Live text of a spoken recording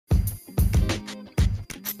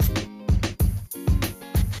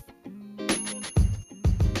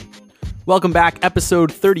Welcome back, episode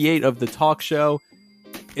 38 of The Talk Show.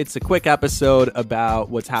 It's a quick episode about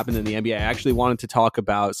what's happened in the NBA. I actually wanted to talk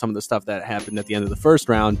about some of the stuff that happened at the end of the first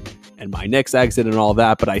round and my Knicks exit and all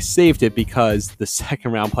that, but I saved it because the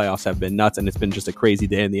second round playoffs have been nuts and it's been just a crazy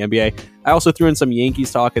day in the NBA. I also threw in some Yankees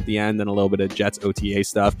talk at the end and a little bit of Jets OTA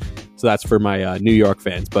stuff, so that's for my New York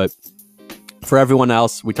fans. But for everyone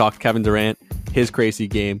else, we talked Kevin Durant, his crazy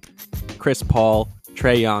game, Chris Paul,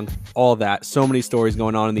 Trae Young, all that. So many stories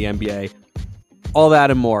going on in the NBA. All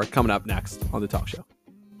that and more coming up next on The Talk Show.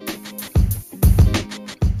 Hey,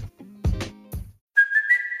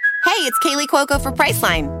 it's Kaylee Cuoco for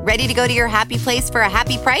Priceline. Ready to go to your happy place for a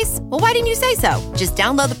happy price? Well, why didn't you say so? Just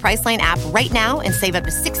download the Priceline app right now and save up to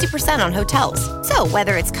 60% on hotels. So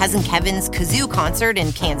whether it's Cousin Kevin's Kazoo Concert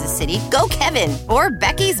in Kansas City, go Kevin, or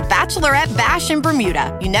Becky's Bachelorette Bash in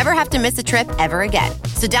Bermuda, you never have to miss a trip ever again.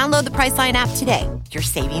 So download the Priceline app today. Your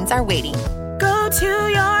savings are waiting. Go to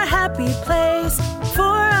your happy place for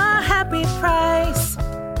a happy price.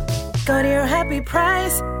 Go to your happy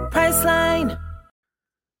price, Priceline.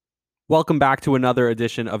 Welcome back to another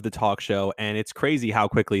edition of The Talk Show, and it's crazy how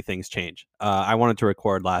quickly things change. I wanted to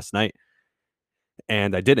record last night,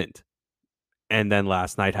 and I didn't. And then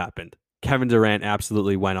last night happened. Kevin Durant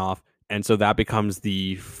absolutely went off, and so that becomes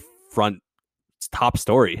the top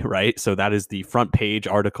story, right? So that is the front page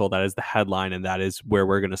article, that is the headline, and that is where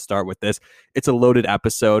we're going to start with this. It's a loaded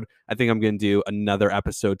episode. I think I'm going to do another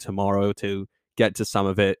episode tomorrow to get to some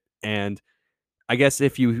of it, and I guess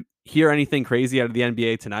if you hear anything crazy out of the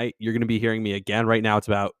NBA tonight, you're going to be hearing me again. Right now, it's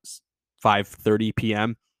about 5:30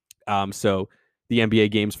 p.m. So the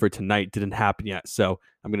NBA games for tonight didn't happen yet. So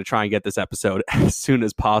I'm going to try and get this episode as soon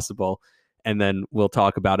as possible, and then we'll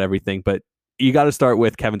talk about everything. But you got to start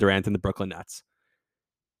with Kevin Durant and the Brooklyn Nets.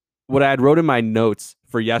 What I had wrote in my notes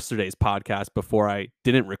for yesterday's podcast before I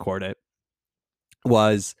didn't record it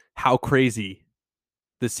was how crazy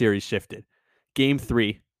the series shifted. Game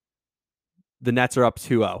 3, the Nets are up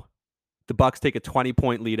 2-0. The Bucks take a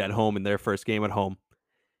 20-point lead at home in their first game at home.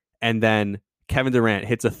 And then Kevin Durant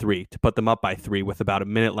hits a 3 to put them up by 3 with about a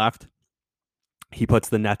minute left. He puts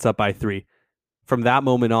the Nets up by 3. From that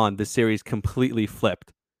moment on, the series completely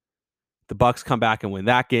flipped. The Bucks come back and win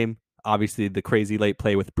that game. Obviously, the crazy late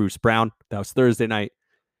play with Bruce Brown. That was Thursday night.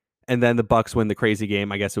 And then the Bucks win the crazy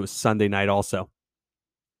game. I guess it was Sunday night also.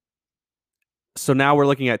 So now we're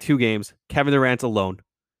looking at 2 games. Kevin Durant's alone.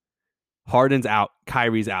 Harden's out.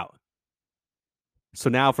 Kyrie's out. So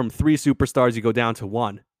now from 3 superstars, you go down to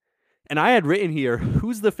 1. And I had written here,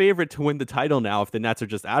 who's the favorite to win the title now if the Nets are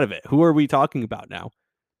just out of it? Who are we talking about now?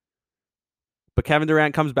 But Kevin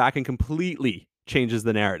Durant comes back and completely changes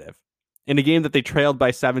the narrative. In a game that they trailed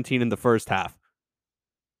by 17 in the first half,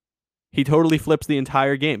 he totally flips the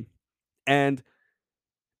entire game. And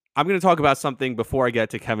I'm going to talk about something before I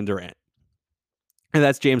get to Kevin Durant. And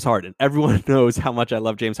that's James Harden. Everyone knows how much I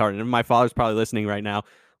love James Harden. And my father's probably listening right now,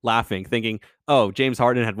 laughing, thinking, oh, James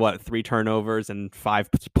Harden had 3 turnovers and 5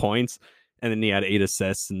 points. And then he had 8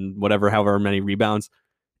 assists and however many rebounds.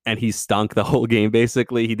 And he stunk the whole game,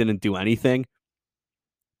 basically. He didn't do anything.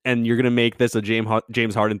 And you're going to make this a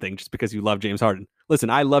James Harden thing just because you love James Harden. Listen,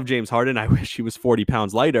 I love James Harden. I wish he was 40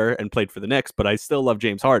 pounds lighter and played for the Knicks, but I still love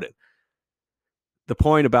James Harden. The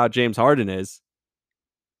point about James Harden is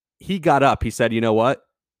he got up. He said, you know what?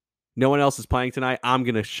 No one else is playing tonight. I'm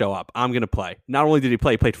going to show up. I'm going to play. Not only did he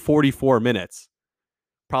play, he played 44 minutes.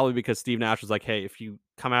 Probably because Steve Nash was like, hey, if you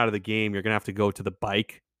come out of the game, you're going to have to go to the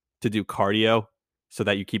bike to do cardio so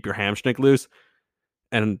that you keep your hamstring loose.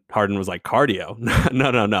 And Harden was like, cardio?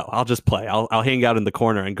 No. I'll just play. I'll hang out in the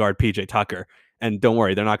corner and guard PJ Tucker. And don't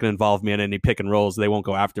worry, they're not going to involve me in any pick and rolls. They won't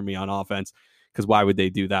go after me on offense. Because why would they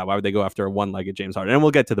do that? Why would they go after a one-legged James Harden? And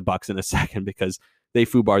we'll get to the Bucks in a second because they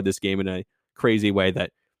foobarred this game in a crazy way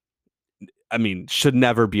that, I mean, should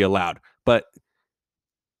never be allowed. But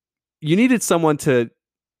you needed someone to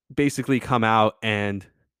basically come out and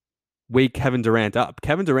wake Kevin Durant up.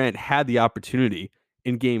 Kevin Durant had the opportunity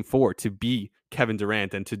in Game 4 to be Kevin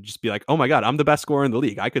Durant and to just be like, oh my God, I'm the best scorer in the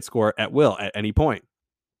league. I could score at will at any point.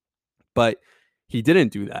 But he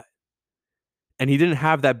didn't do that. And he didn't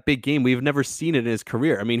have that big game. We've never seen it in his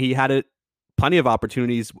career. I mean, he had plenty of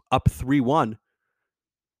opportunities up 3-1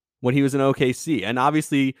 when he was in OKC. And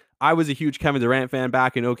obviously, I was a huge Kevin Durant fan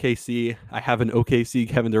back in OKC. I have an OKC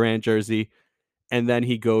Kevin Durant jersey. And then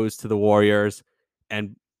he goes to the Warriors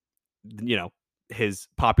and, you know, his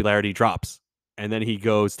popularity drops. And then he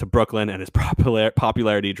goes to Brooklyn and his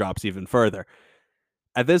popularity drops even further.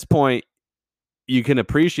 At this point, you can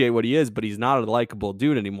appreciate what he is, but he's not a likable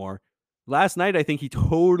dude anymore. Last night, I think he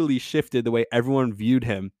totally shifted the way everyone viewed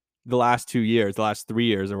him the last 2 years, the last 3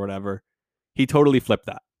 years or whatever. He totally flipped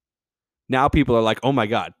that. Now people are like, oh my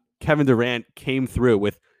God, Kevin Durant came through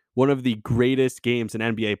with one of the greatest games in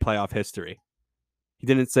NBA playoff history. He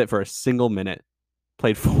didn't sit for a single minute,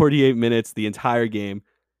 played 48 minutes the entire game.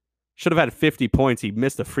 Should have had 50 points. He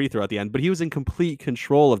missed a free throw at the end, but he was in complete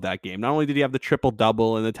control of that game. Not only did he have the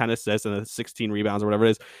triple-double and the 10 assists and the 16 rebounds or whatever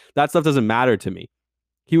it is, that stuff doesn't matter to me.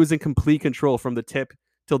 He was in complete control from the tip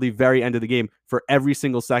till the very end of the game for every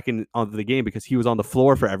single second of the game because he was on the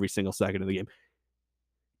floor for every single second of the game.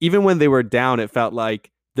 Even when they were down, it felt like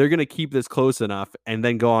they're going to keep this close enough and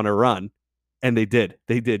then go on a run. And they did.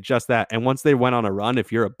 They did just that. And once they went on a run,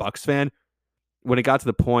 if you're a Bucks fan, when it got to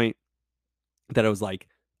the point that it was like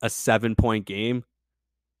a 7-point game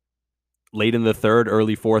late in the third,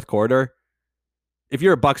 early fourth quarter, if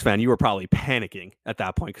you're a Bucks fan, you were probably panicking at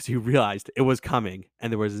that point because you realized it was coming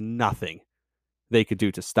and there was nothing they could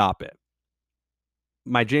do to stop it.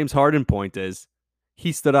 My James Harden point is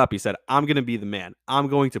he stood up. He said, I'm going to be the man. I'm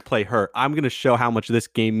going to play hurt. I'm going to show how much this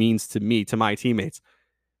game means to me, to my teammates.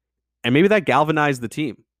 And maybe that galvanized the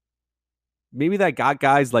team. Maybe that got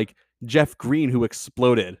guys like Jeff Green, who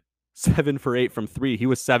exploded 7 for 8 from 3. He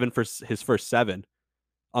was 7 for his first 7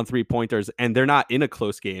 on 3-pointers, and they're not in a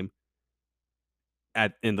close game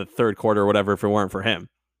in the third quarter or whatever if it weren't for him.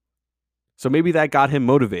 So maybe that got him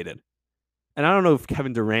motivated. And I don't know if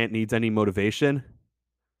Kevin Durant needs any motivation,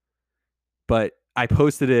 but I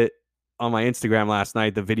posted it on my Instagram last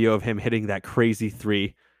night, the video of him hitting that crazy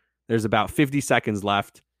 3. There's about 50 seconds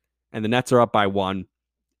left, and the Nets are up by 1,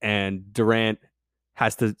 and Durant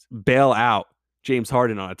has to bail out James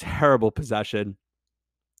Harden on a terrible possession,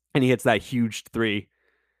 and he hits that huge 3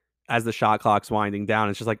 as the shot clock's winding down.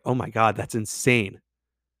 It's just like, oh my God, that's insane.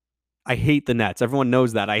 I hate the Nets. Everyone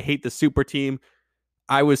knows that. I hate the super team.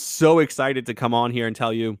 I was so excited to come on here and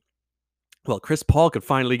tell you, well, Chris Paul could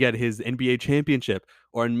finally get his NBA championship,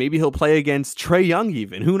 or maybe he'll play against Trae Young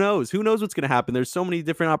even. Who knows? Who knows what's going to happen? There's so many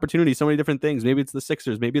different opportunities, so many different things. Maybe it's the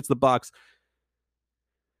Sixers. Maybe it's the Bucks.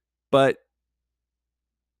 But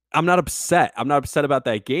I'm not upset. I'm not upset about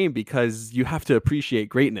that game because you have to appreciate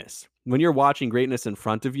greatness. When you're watching greatness in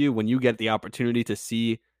front of you, when you get the opportunity to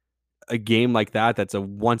see a game like that, that's a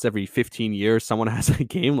once every 15 years, someone has a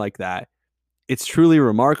game like that, it's truly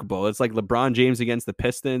remarkable. It's like LeBron James against the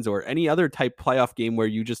Pistons or any other type playoff game where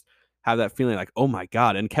you just have that feeling like, oh my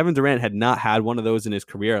God. And Kevin Durant had not had one of those in his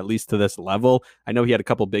career, at least to this level. I know he had a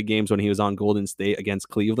couple big games when he was on Golden State against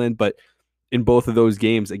Cleveland, but in both of those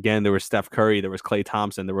games, again, there was Steph Curry, there was Klay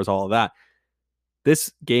Thompson, there was all of that.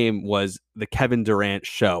 This game was the Kevin Durant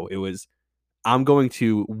show. It was, I'm going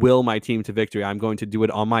to will my team to victory. I'm going to do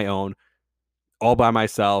it on my own, all by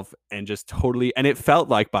myself, and just totally. And it felt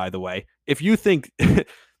like, by the way, if you think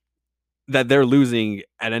that they're losing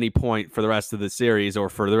at any point for the rest of the series or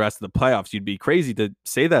for the rest of the playoffs, you'd be crazy to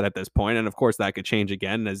say that at this point. And of course, that could change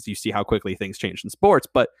again as you see how quickly things change in sports.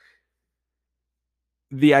 But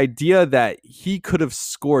the idea that he could have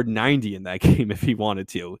scored 90 in that game if he wanted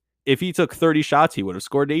to. If he took 30 shots, he would have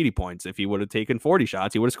scored 80 points. If he would have taken 40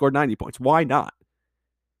 shots, he would have scored 90 points. Why not?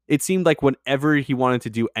 It seemed like whenever he wanted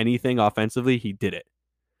to do anything offensively, he did it.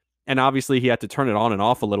 And obviously he had to turn it on and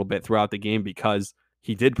off a little bit throughout the game because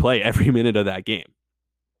he did play every minute of that game.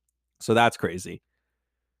 So that's crazy.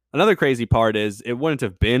 Another crazy part is it wouldn't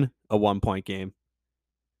have been a 1-point game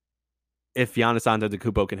if Giannis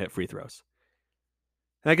Antetokounmpo can hit free throws.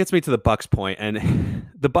 And that gets me to the Bucks point, and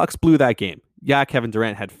the Bucks blew that game. Yeah, Kevin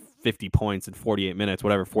Durant had 50 points in 48 minutes,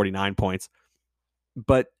 whatever, 49 points.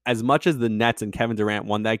 But as much as the Nets and Kevin Durant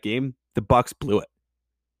won that game, the Bucks blew it.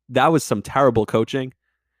 That was some terrible coaching.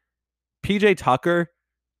 PJ Tucker,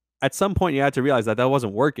 at some point you had to realize that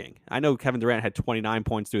wasn't working. I know Kevin Durant had 29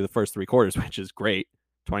 points through the first 3 quarters, which is great.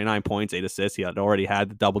 29 points, 8 assists. He had already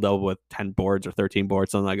had the double-double with 10 boards or 13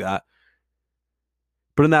 boards, something like that.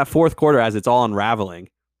 But in that fourth quarter, as it's all unraveling,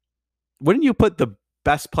 wouldn't you put the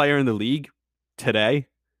best player in the league today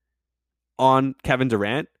on Kevin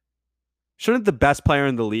Durant? Shouldn't the best player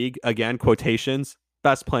in the league, again, quotations,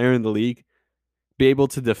 best player in the league, be able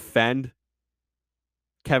to defend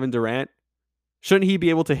Kevin Durant? Shouldn't he be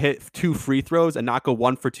able to hit 2 free throws and not go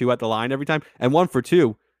 1 for 2 at the line every time? And 1 for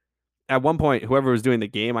 2. At one point, whoever was doing the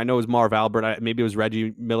game, I know it was Marv Albert, maybe it was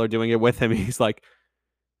Reggie Miller doing it with him. He's like,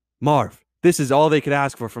 Marv, this is all they could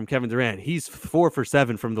ask for from Kevin Durant. He's 4 for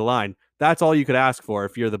 7 from the line. That's all you could ask for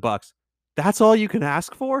if you're the Bucks. That's all you can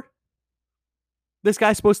ask for? This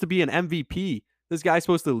guy's supposed to be an MVP. This guy's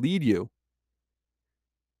supposed to lead you.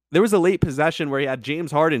 There was a late possession where he had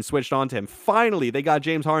James Harden switched onto him. Finally, they got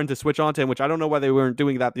James Harden to switch onto him, which I don't know why they weren't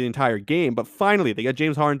doing that the entire game, but finally, they got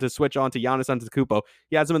James Harden to switch onto Giannis Antetokounmpo.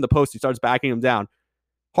 He has him in the post. He starts backing him down.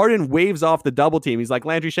 Harden waves off the double team. He's like,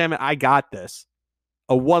 Landry Shamet, I got this.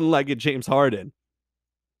 a one-legged James Harden.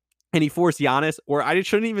 And he forced Giannis, or I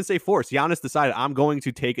shouldn't even say force. Giannis decided, I'm going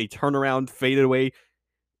to take a turnaround, faded away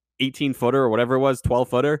 18-footer or whatever it was,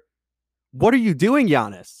 12-footer. What are you doing,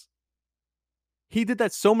 Giannis? He did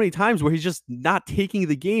that so many times where he's just not taking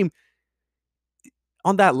the game.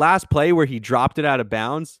 On that last play where he dropped it out of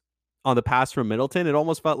bounds on the pass from Middleton, it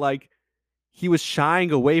almost felt like he was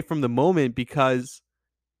shying away from the moment because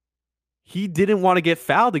he didn't want to get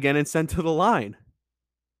fouled again and sent to the line.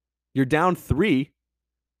 You're down 3.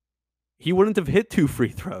 He wouldn't have hit 2 free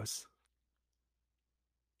throws.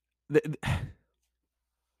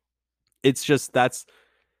 It's just,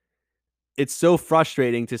 it's so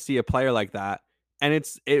frustrating to see a player like that. And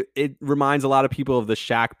it reminds a lot of people of the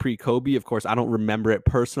Shaq pre-Kobe. Of course, I don't remember it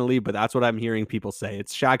personally, but that's what I'm hearing people say.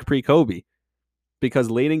 It's Shaq pre-Kobe.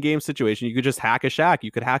 Because late in game situation, you could just hack a Shaq.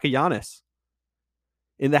 You could hack a Giannis.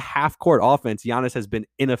 In the half-court offense, Giannis has been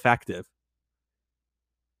ineffective.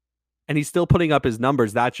 And he's still putting up his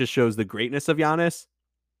numbers. That just shows the greatness of Giannis.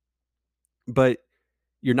 But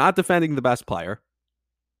you're not defending the best player.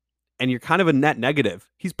 And you're kind of a net negative.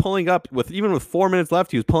 He's pulling up, even with 4 minutes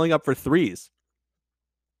left, he was pulling up for threes.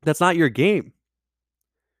 That's not your game.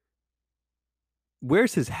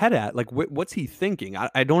 Where's his head at? Like, what's he thinking?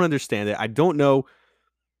 I don't understand it. I don't know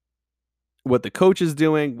what the coach is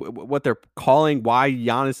doing, what they're calling, why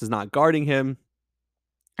Giannis is not guarding him.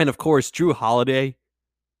 And of course, Drew Holiday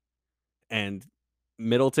and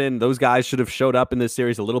Middleton, those guys should have showed up in this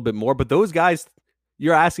series a little bit more. But those guys,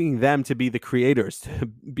 you're asking them to be the creators, to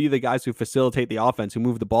be the guys who facilitate the offense, who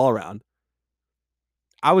move the ball around.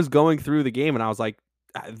 I was going through the game and I was like,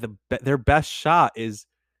 their best shot is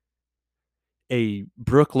a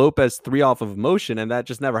Brook Lopez 3 off of motion, and that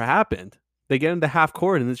just never happened. They get into half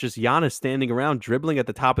court, and it's just Giannis standing around dribbling at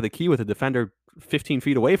the top of the key with a defender 15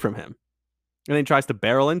 feet away from him. And then he tries to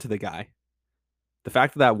barrel into the guy. The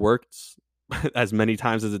fact that works as many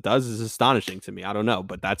times as it does is astonishing to me. I don't know,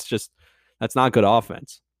 but that's not good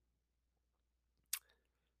offense.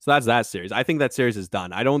 So that's that series. I think that series is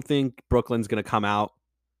done. I don't think Brooklyn's going to come out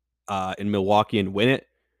in Milwaukee and win it,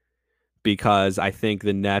 because I think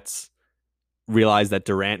the Nets realize that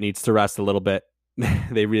Durant needs to rest a little bit.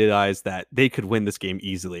 They realize that they could win this game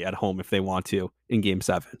easily at home if they want to in Game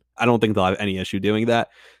 7. I don't think they'll have any issue doing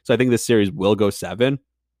that. So I think this series will go 7.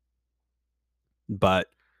 But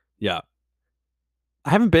yeah,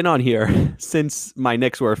 I haven't been on here since my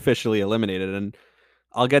Knicks were officially eliminated, and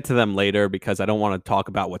I'll get to them later because I don't want to talk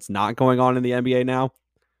about what's not going on in the NBA now.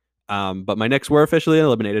 But my Knicks were officially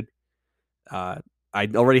eliminated. I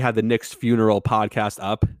already had the Knicks funeral podcast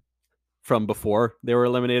up from before they were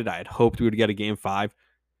eliminated. I had hoped we would get a Game 5.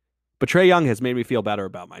 But Trae Young has made me feel better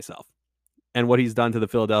about myself and what he's done to the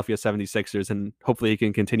Philadelphia 76ers, and hopefully he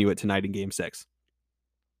can continue it tonight in Game 6.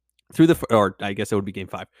 Or I guess it would be Game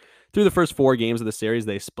 5. Through the first 4 games of the series,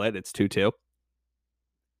 they split. It's 2-2.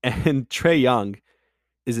 And Trae Young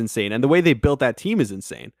is insane. And the way they built that team is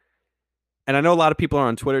insane. And I know a lot of people are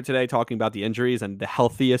on Twitter today talking about the injuries, and the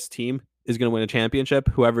healthiest team is going to win a championship.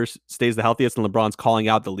 Whoever stays the healthiest, and LeBron's calling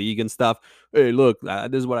out the league and stuff. Hey, look,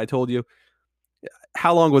 this is what I told you.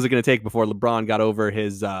 How long was it going to take before LeBron got over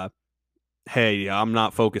his, hey, I'm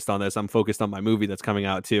not focused on this. I'm focused on my movie that's coming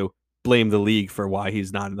out too. Blame the league for why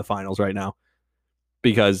he's not in the finals right now.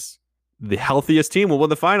 Because the healthiest team will win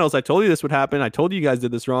the finals. I told you this would happen. I told you guys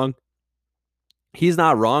did this wrong. He's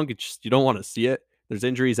not wrong. It's just, you don't want to see it. There's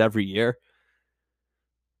injuries every year.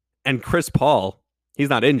 And Chris Paul, he's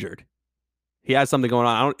not injured. He has something going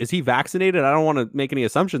on. Is he vaccinated? I don't want to make any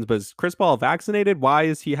assumptions, but is Chris Paul vaccinated? Why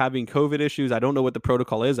is he having COVID issues? I don't know what the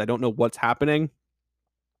protocol is. I don't know what's happening.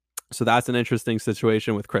 So that's an interesting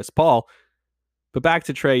situation with Chris Paul. But back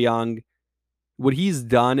to Trae Young, what he's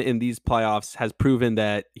done in these playoffs has proven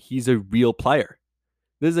that he's a real player.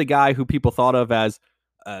 This is a guy who people thought of as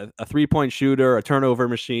a 3-point shooter, a turnover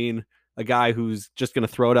machine, a guy who's just going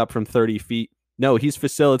to throw it up from 30 feet. No, he's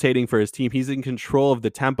facilitating for his team. He's in control of the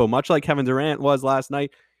tempo, much like Kevin Durant was last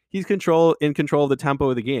night. He's in control of the tempo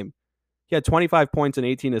of the game. He had 25 points and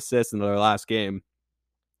 18 assists in their last game,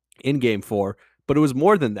 in Game 4, but it was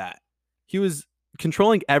more than that. He was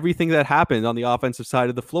controlling everything that happened on the offensive side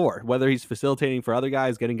of the floor, whether he's facilitating for other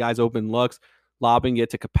guys, getting guys open looks, lobbing it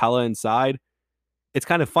to Capella inside. It's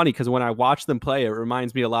kind of funny because when I watch them play, it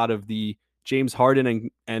reminds me a lot of the James Harden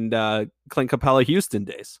and Clint Capella Houston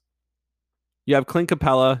days. You have Clint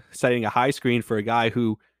Capella setting a high screen for a guy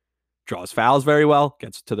who draws fouls very well,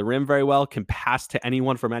 gets to the rim very well, can pass to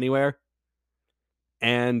anyone from anywhere,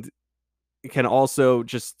 and can also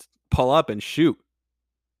just pull up and shoot.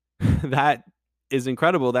 That is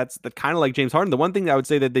incredible. That's kind of like James Harden. The one thing I would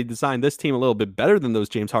say that they designed this team a little bit better than those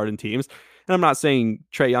James Harden teams And I'm not saying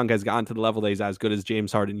Trae Young has gotten to the level that he's as good as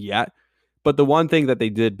James Harden yet, but the one thing that they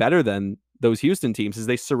did better than those Houston teams is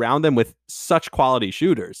they surround them with such quality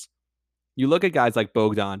shooters. You look at guys like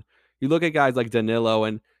Bogdan, you look at guys like Danilo,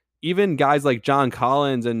 and even guys like John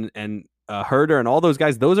Collins and Herder and all those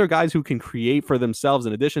guys. Those are guys who can create for themselves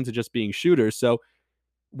in addition to just being shooters. So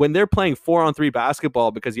when they're playing 4-on-3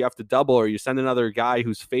 basketball because you have to double or you send another guy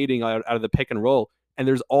who's fading out of the pick and roll, and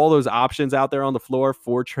there's all those options out there on the floor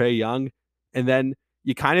for Trae Young, and then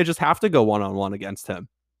you kind of just have to go one-on-one against him.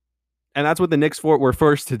 And that's what the Knicks were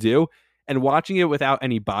first to do. And watching it without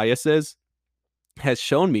any biases has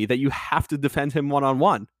shown me that you have to defend him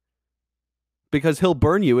one-on-one because he'll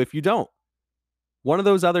burn you if you don't. One of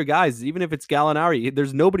those other guys, even if it's Gallinari,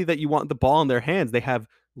 there's nobody that you want the ball in their hands. They have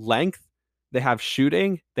length, they have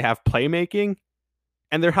shooting, they have playmaking,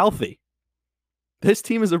 and they're healthy. This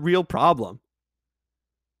team is a real problem.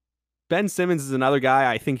 Ben Simmons is another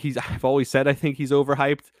guy. I've always said I think he's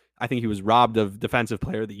overhyped. I think he was robbed of Defensive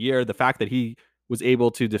Player of the Year. The fact that he was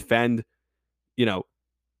able to defend,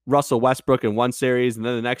 Russell Westbrook in one series, and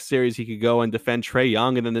then the next series he could go and defend Trae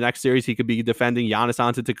Young, and then the next series he could be defending Giannis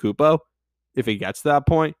Antetokounmpo, if he gets to that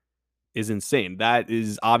point, is insane. That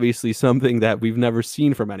is obviously something that we've never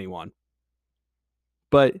seen from anyone.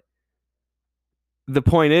 But the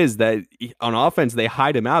point is that on offense, they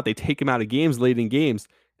hide him out. They take him out of games late in games,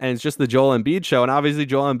 and it's just the Joel Embiid show. And obviously,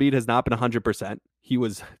 Joel Embiid has not been 100%. He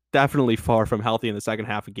was definitely far from healthy in the second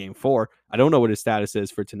half of Game 4. I don't know what his status is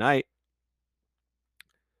for tonight.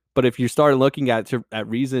 But if you start looking at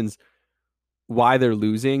reasons why they're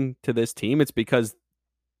losing to this team, it's because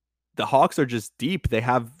the Hawks are just deep. They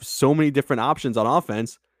have so many different options on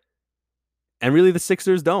offense. And really, the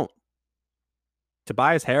Sixers don't.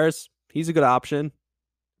 Tobias Harris, he's a good option.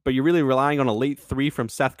 But you're really relying on a late 3 from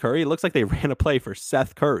Seth Curry. It looks like they ran a play for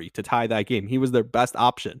Seth Curry to tie that game. He was their best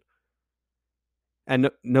option. And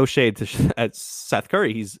no shade at Seth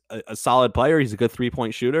Curry. He's a solid player. He's a good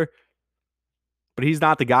 3-point shooter. But he's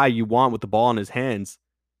not the guy you want with the ball in his hands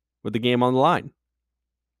with the game on the line.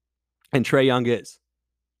 And Trae Young is.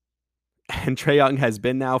 And Trae Young has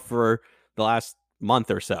been now for the last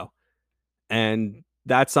month or so. And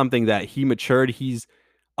that's something that he matured. He's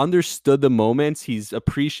understood the moments. He's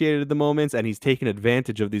appreciated the moments. And he's taken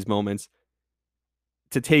advantage of these moments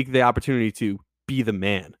to take the opportunity to be the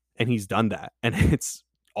man. And he's done that. And it's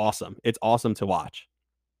awesome. It's awesome to watch.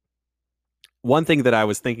 One thing that I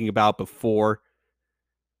was thinking about before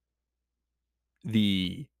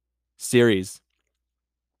the series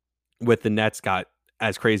with the Nets got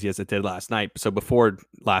as crazy as it did last night. So before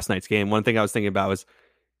last night's game, one thing I was thinking about was,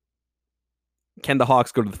 can the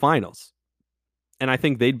Hawks go to the finals? And I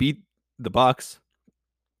think they'd beat the Bucks.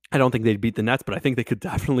 I don't think they'd beat the Nets, but I think they could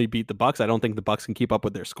definitely beat the Bucks. I don't think the Bucks can keep up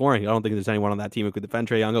with their scoring. I don't think there's anyone on that team who could defend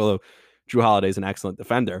Trae Young, although Drew Holiday is an excellent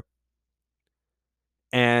defender.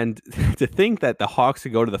 And to think that the Hawks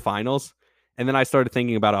could go to the finals, and then I started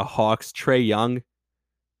thinking about a Hawks Trae Young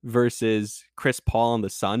versus Chris Paul in the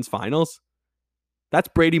Suns finals. That's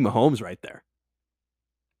Brady Mahomes right there.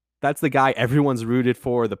 That's the guy everyone's rooted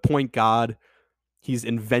for, the point guard. He's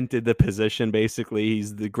invented the position, basically.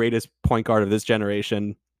 He's the greatest point guard of this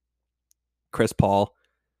generation, Chris Paul.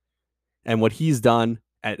 And what he's done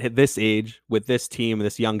at this age with this team,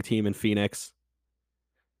 this young team in Phoenix.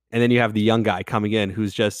 And then you have the young guy coming in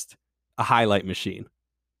who's just a highlight machine.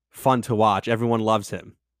 Fun to watch. Everyone loves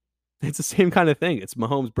him. It's the same kind of thing. It's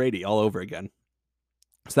Mahomes Brady all over again.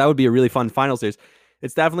 So that would be a really fun final series.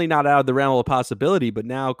 It's definitely not out of the realm of possibility, but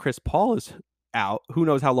now Chris Paul is out. Who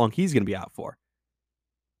knows how long he's going to be out for?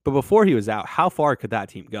 But before he was out, how far could that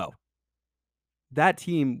team go? That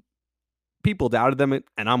team, people doubted them,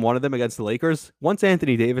 and I'm one of them against the Lakers. Once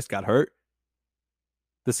Anthony Davis got hurt,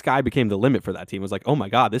 the sky became the limit for that team. It was like, oh my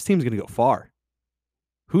God, this team's going to go far.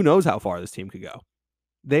 Who knows how far this team could go?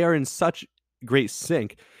 They are in such great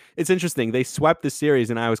sync. It's interesting. They swept the series,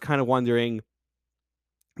 and I was kind of wondering,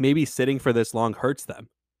 maybe sitting for this long hurts them.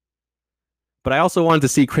 But I also wanted to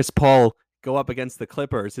see Chris Paul go up against the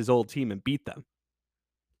Clippers, his old team, and beat them.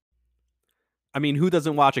 I mean, who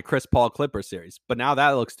doesn't watch a Chris Paul Clippers series? But now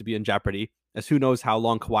that looks to be in jeopardy, as who knows how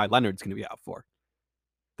long Kawhi Leonard's going to be out for.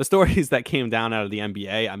 The stories that came down out of the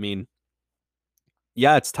NBA, I mean,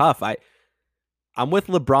 yeah, it's tough. I'm with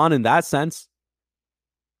LeBron in that sense.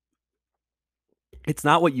 It's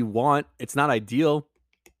not what you want. It's not ideal.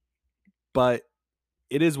 But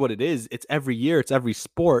it is what it is. It's every year. It's every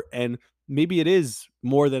sport. And maybe it is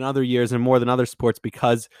more than other years and more than other sports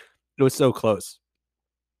because it was so close.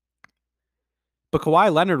 But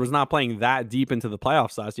Kawhi Leonard was not playing that deep into the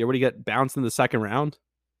playoffs last year. What did he get bounced in the second round?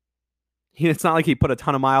 It's not like he put a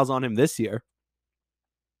ton of miles on him this year.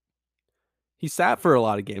 He sat for a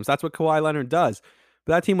lot of games. That's what Kawhi Leonard does.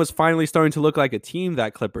 But that team was finally starting to look like a team,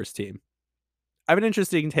 that Clippers team. I have an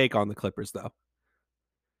interesting take on the Clippers, though.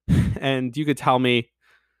 And you could tell me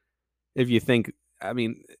if you think, I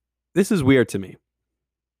mean, this is weird to me.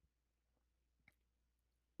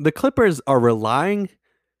 The Clippers are relying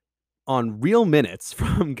on real minutes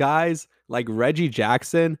from guys like Reggie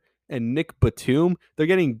Jackson and Nick Batum. They're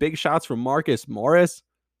getting big shots from Marcus Morris.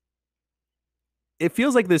 It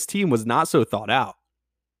feels like this team was not so thought out.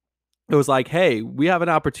 It was like, hey, we have an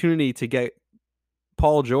opportunity to get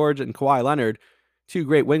Paul George and Kawhi Leonard, two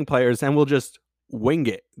great wing players, and we'll just wing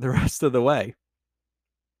it the rest of the way.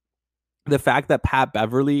 The fact that Pat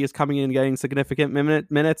Beverly is coming in and getting significant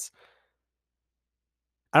minutes,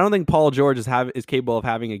 I don't think Paul George is capable of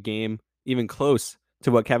having a game even close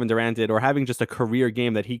to what Kevin Durant did, or having just a career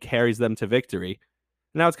game that he carries them to victory.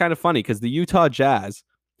 And now it's kind of funny because the Utah Jazz,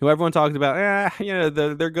 who everyone talked about,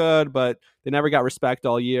 they're good, but they never got respect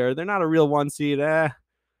all year. They're not a real one seed.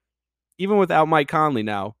 Even without Mike Conley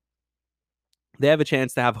now, they have a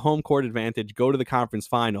chance to have home court advantage, go to the conference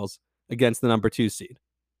finals against the number 2 seed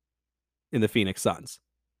in the Phoenix Suns.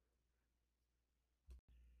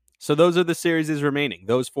 So those are the series remaining.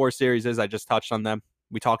 Those 4 series, I just touched on them.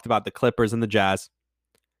 We talked about the Clippers and the Jazz.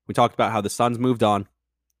 We talked about how the Suns moved on.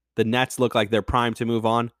 The Nets look like they're primed to move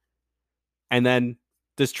on. And then,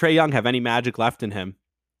 does Trae Young have any magic left in him?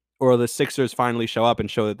 Or will the Sixers finally show up and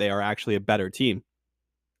show that they are actually a better team?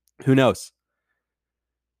 Who knows?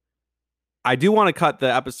 I do want to cut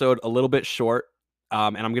the episode a little bit short,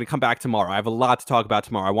 and I'm going to come back tomorrow. I have a lot to talk about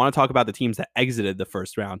tomorrow. I want to talk about the teams that exited the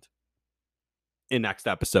first round in next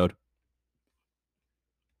episode.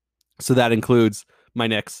 So that includes my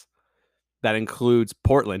Knicks. That includes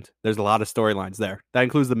Portland. There's a lot of storylines there. That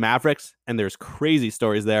includes the Mavericks, and there's crazy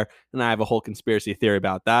stories there. And I have a whole conspiracy theory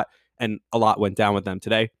about that, and a lot went down with them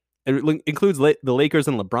today. It includes the Lakers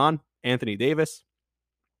and LeBron, Anthony Davis.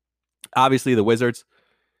 Obviously, the Wizards.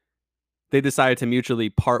 They decided to mutually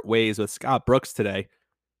part ways with Scott Brooks today.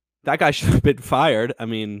 That guy should have been fired. I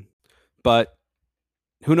mean, but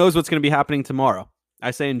who knows what's going to be happening tomorrow?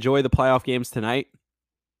 I say enjoy the playoff games tonight.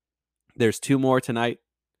 There's 2 more tonight.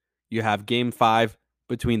 You have Game 5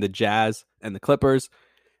 between the Jazz and the Clippers,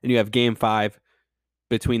 and you have Game 5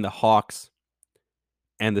 between the Hawks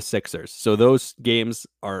and the Sixers. So those games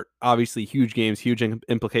are obviously huge games, huge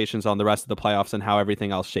implications on the rest of the playoffs and how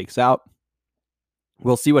everything else shakes out.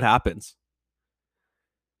 We'll see what happens.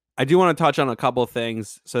 I do want to touch on a couple of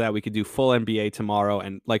things so that we could do full NBA tomorrow.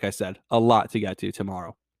 And like I said, a lot to get to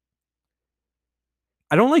tomorrow.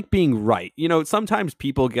 I don't like being right. Sometimes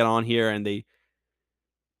people get on here and they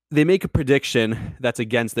make a prediction that's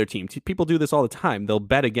against their team. People do this all the time. They'll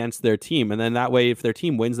bet against their team. And then that way, if their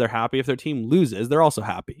team wins, they're happy. If their team loses, they're also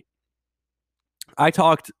happy. I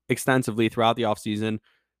talked extensively throughout the offseason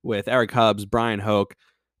with Eric Hubbs, Brian Hoke,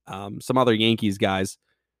 some other Yankees guys,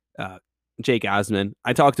 Jake Asman.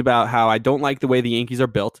 I talked about how I don't like the way the Yankees are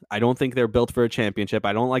built. I don't think they're built for a championship.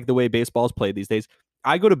 I don't like the way baseball is played these days.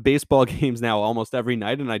 I go to baseball games now almost every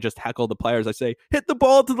night, and I just heckle the players. I say, hit the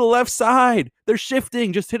ball to the left side. They're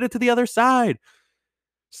shifting. Just hit it to the other side.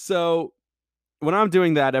 So when I'm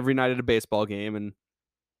doing that every night at a baseball game, and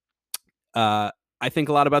I think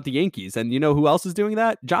a lot about the Yankees. And you know who else is doing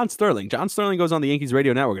that? John Sterling. John Sterling goes on the Yankees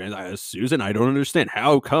radio network, and he's like, Susan, I don't understand.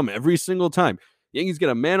 How come every single time Yankees get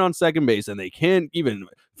a man on second base and they can't even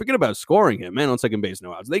forget about scoring him? Man on second base,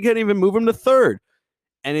 no outs. They can't even move him to third.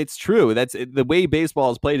 And it's true. The way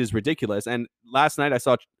baseball is played is ridiculous. And last night I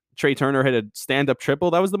saw Trae Turner hit a stand-up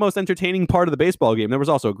triple. That was the most entertaining part of the baseball game. There was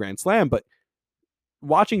also a grand slam, but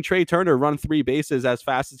watching Trae Turner run 3 bases as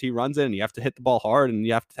fast as he runs it, and you have to hit the ball hard and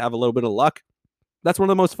you have to have a little bit of luck. That's one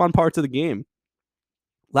of the most fun parts of the game.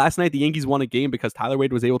 Last night, the Yankees won a game because Tyler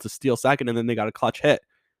Wade was able to steal second, and then they got a clutch hit.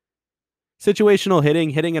 Situational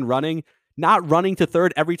hitting and running, not running to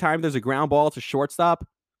third every time there's a ground ball to shortstop.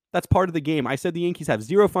 That's part of the game. I said the Yankees have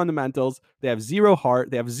 0 fundamentals. They have 0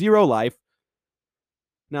 heart. They have 0 life.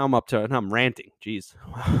 Now I'm ranting. Jeez.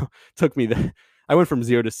 Took me I went from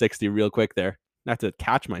 0 to 60 real quick there. I have to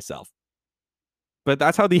catch myself. But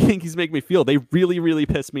that's how the Yankees make me feel. They really, really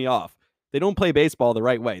piss me off. They don't play baseball the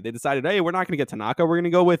right way. They decided, hey, we're not going to get Tanaka. We're going to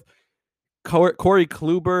go with Corey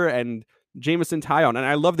Kluber and Jameson Taillon. And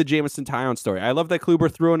I love the Jameson Taillon story. I love that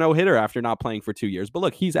Kluber threw a no-hitter after not playing for 2 years. But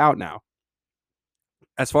look, he's out now.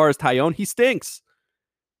 As far as Taillon, he stinks.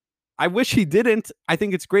 I wish he didn't. I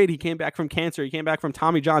think it's great. He came back from cancer. He came back from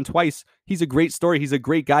Tommy John twice. He's a great story. He's a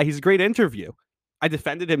great guy. He's a great interview. I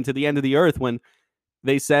defended him to the end of the earth when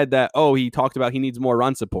they said that, he talked about he needs more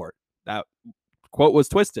run support. That quote was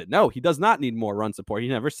twisted. No, he does not need more run support. He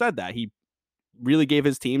never said that. He really gave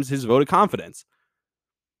his teams his vote of confidence.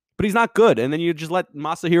 But he's not good. And then you just let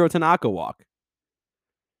Masahiro Tanaka walk.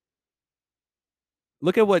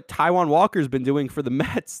 Look at what Taijuan Walker's been doing for the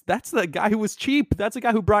Mets. That's the guy who was cheap. That's the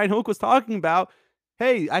guy who Brian Hoke was talking about.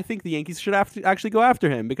 Hey, I think the Yankees should have to actually go after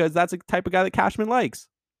him because that's the type of guy that Cashman likes.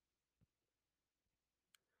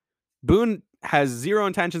 Boone has zero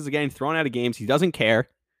intentions of getting thrown out of games. He doesn't care.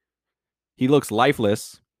 He looks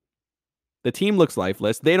lifeless. The team looks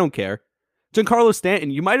lifeless. They don't care. Giancarlo Stanton,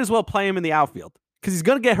 you might as well play him in the outfield because he's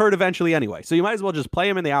going to get hurt eventually anyway. So you might as well just play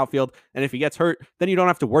him in the outfield. And if he gets hurt, then you don't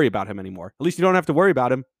have to worry about him anymore. At least you don't have to worry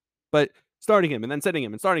about him. But starting him and then sitting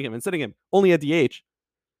him and starting him and sitting him only at DH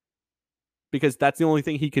because that's the only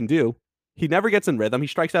thing he can do. He never gets in rhythm. He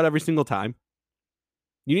strikes out every single time.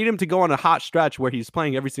 You need him to go on a hot stretch where he's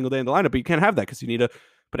playing every single day in the lineup, but you can't have that because you need to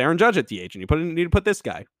put Aaron Judge at DH and you need to put this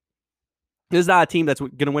guy. This is not a team that's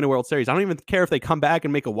going to win a World Series. I don't even care if they come back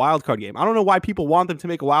and make a wild card game. I don't know why people want them to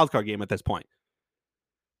make a wild card game at this point.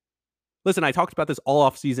 Listen, I talked about this all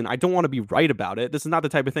off season. I don't want to be right about it. This is not the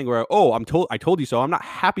type of thing where, I told you so. I'm not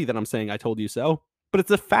happy that I'm saying I told you so, but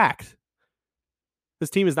it's a fact.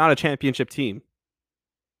 This team is not a championship team.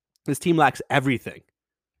 This team lacks everything.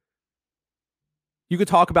 You could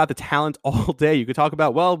talk about the talent all day. You could talk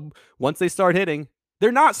about, well, once they start hitting,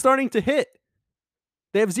 they're not starting to hit.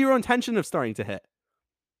 They have zero intention of starting to hit.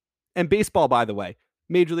 And baseball, by the way,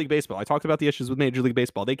 Major League Baseball. I talked about the issues with Major League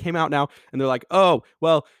Baseball. They came out now and they're like, oh,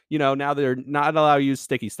 well, now they're not allowed to use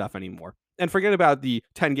sticky stuff anymore. And forget about the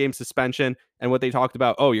 10-game suspension and what they talked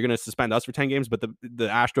about. Oh, you're going to suspend us for 10 games, but the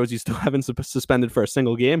Astros, you still haven't suspended for a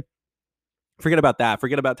single game. Forget about that.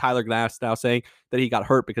 Forget about Tyler Glass now saying that he got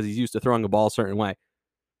hurt because he's used to throwing a ball a certain way.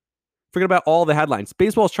 Forget about all the headlines.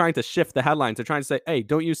 Baseball's trying to shift the headlines. They're trying to say, hey,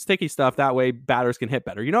 don't use sticky stuff. That way batters can hit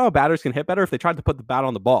better. You know how batters can hit better? If they tried to put the bat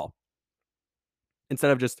on the ball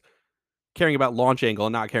instead of just caring about launch angle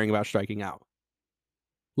and not caring about striking out.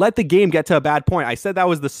 Let the game get to a bad point. I said that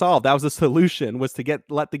was the solve. That was the solution, was to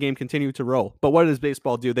let the game continue to roll. But what does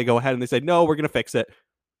baseball do? They go ahead and they say, no, we're going to fix it.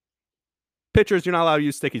 Pitchers, you're not allowed to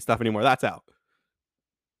use sticky stuff anymore. That's out.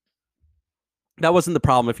 That wasn't the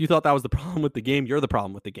problem. If you thought that was the problem with the game, you're the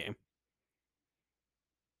problem with the game.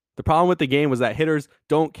 The problem with the game was that hitters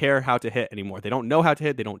don't care how to hit anymore. They don't know how to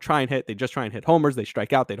hit. They don't try and hit. They just try and hit homers. They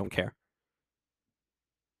strike out. They don't care.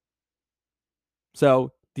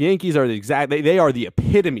 So the Yankees are they are the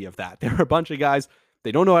epitome of that. They're a bunch of guys.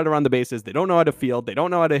 They don't know how to run the bases. They don't know how to field. They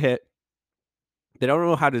don't know how to hit. They don't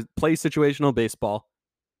know how to play situational baseball.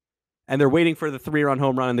 And they're waiting for the 3-run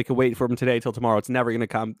home run, and they can wait for them today till tomorrow. It's never going to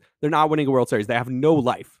come. They're not winning a World Series. They have no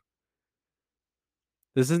life.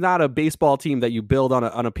 This is not a baseball team that you build on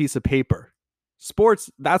a piece of paper.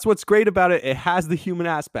 Sports, that's what's great about it. It has the human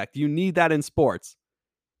aspect. You need that in sports.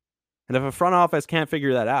 And if a front office can't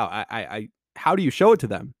figure that out, how do you show it to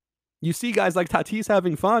them? You see guys like Tatis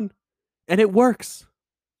having fun, and it works.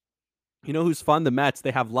 You know who's fun? The Mets.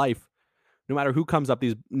 They have life. No matter who comes up,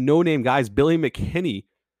 these no-name guys, Billy McKinney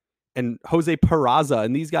and Jose Peraza,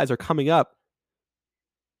 and these guys are coming up.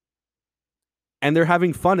 And they're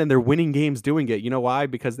having fun and they're winning games doing it. You know why?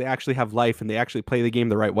 Because they actually have life and they actually play the game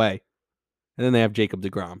the right way. And then they have Jacob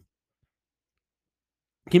deGrom.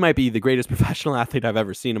 He might be the greatest professional athlete I've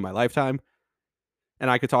ever seen in my lifetime. And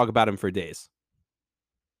I could talk about him for days.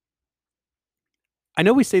 I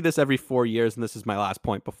know we say this every 4 years, and this is my last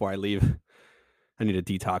point before I leave. I need a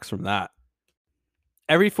detox from that.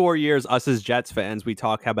 Every 4 years, us as Jets fans, we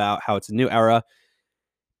talk about how it's a new era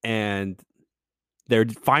and they're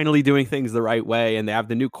finally doing things the right way, and they have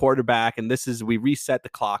the new quarterback, and we reset the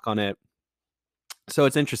clock on it. So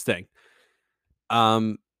it's interesting.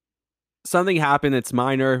 Something happened. It's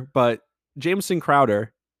minor, but Jameson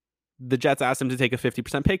Crowder, the Jets asked him to take a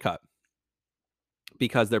 50% pay cut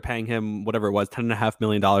because they're paying him whatever it was, $10.5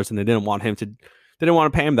 million, and they didn't want to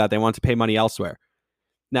pay him that. They wanted to pay money elsewhere.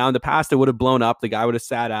 Now, in the past, it would have blown up. The guy would have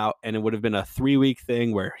sat out, and it would have been a 3-week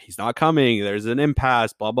thing where he's not coming. There's an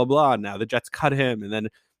impasse, blah, blah, blah. Now the Jets cut him, and then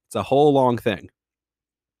it's a whole long thing.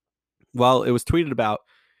 Well, it was tweeted about,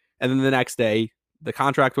 and then the next day, the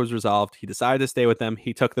contract was resolved. He decided to stay with them.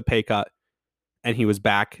 He took the pay cut, and he was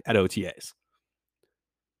back at OTAs.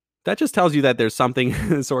 That just tells you that there's something in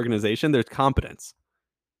this organization. There's competence.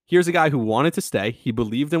 Here's a guy who wanted to stay. He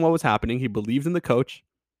believed in what was happening. He believed in the coach.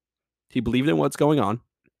 He believed in what's going on.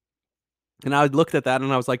 And I looked at that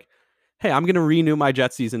and I was like, hey, I'm going to renew my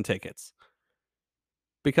Jet season tickets.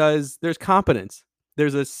 Because there's competence.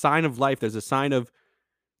 There's a sign of life. There's a sign of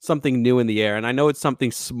something new in the air. And I know it's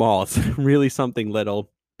something small. It's really something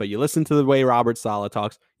little. But you listen to the way Robert Saleh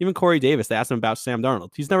talks. Even Corey Davis, they asked him about Sam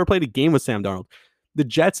Darnold. He's never played a game with Sam Darnold. the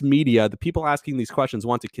Jets media, the people asking these questions,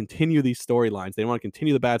 want to continue these storylines. They want to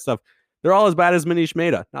continue the bad stuff. They're all as bad as Manish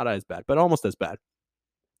Mehta. Not as bad, but almost as bad.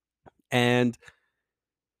 And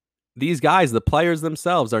these guys, the players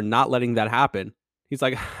themselves, are not letting that happen. He's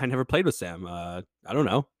like, I never played with Sam. I don't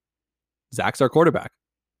know. Zach's our quarterback.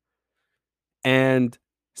 And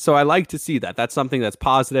so I like to see that. That's something that's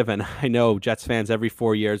positive. And I know Jets fans, every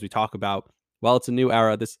 4 years we talk about, well, it's a new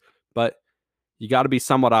era. But you got to be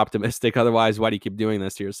somewhat optimistic. Otherwise, why do you keep doing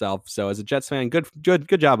this to yourself? So as a Jets fan, good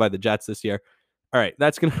job by the Jets this year. All right,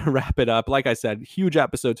 that's going to wrap it up. Like I said, huge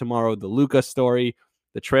episode tomorrow. The Luka story,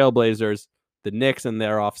 the Trailblazers, the Knicks and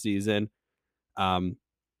their offseason.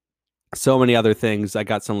 So many other things. I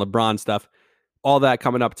got some LeBron stuff. All that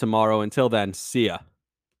coming up tomorrow. Until then, see ya.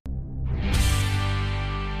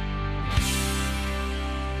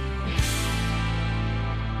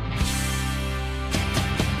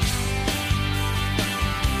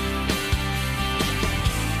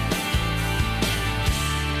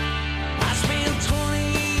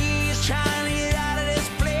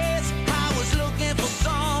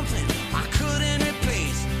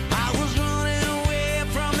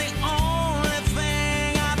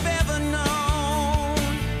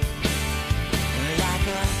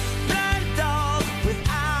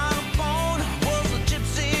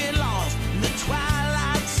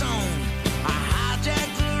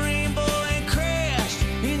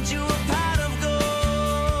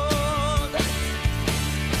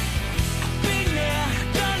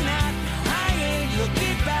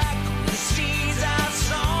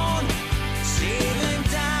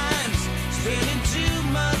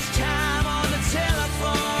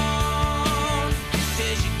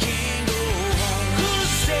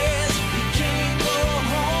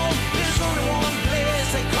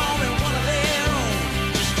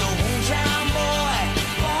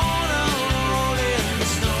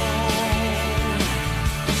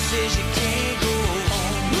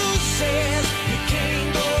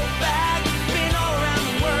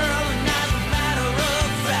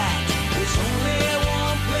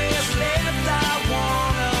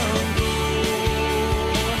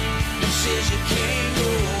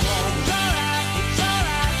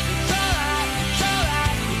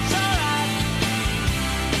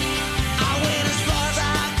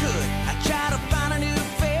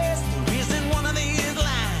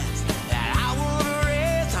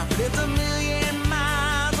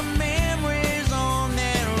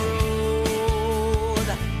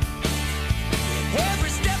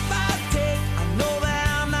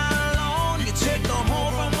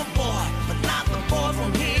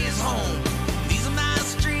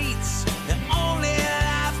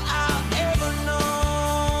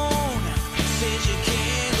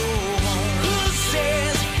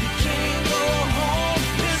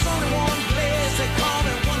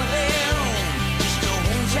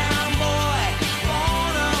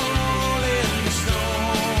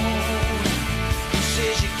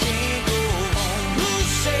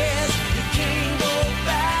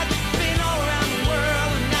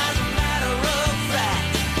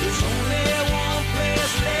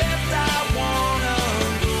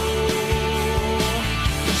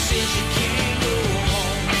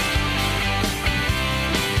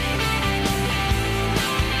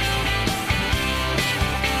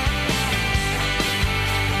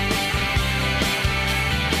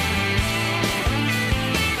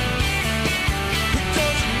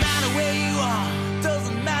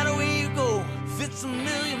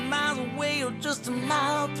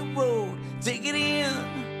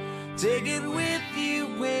 Take it with you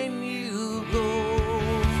when you go.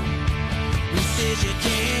 Who says you can't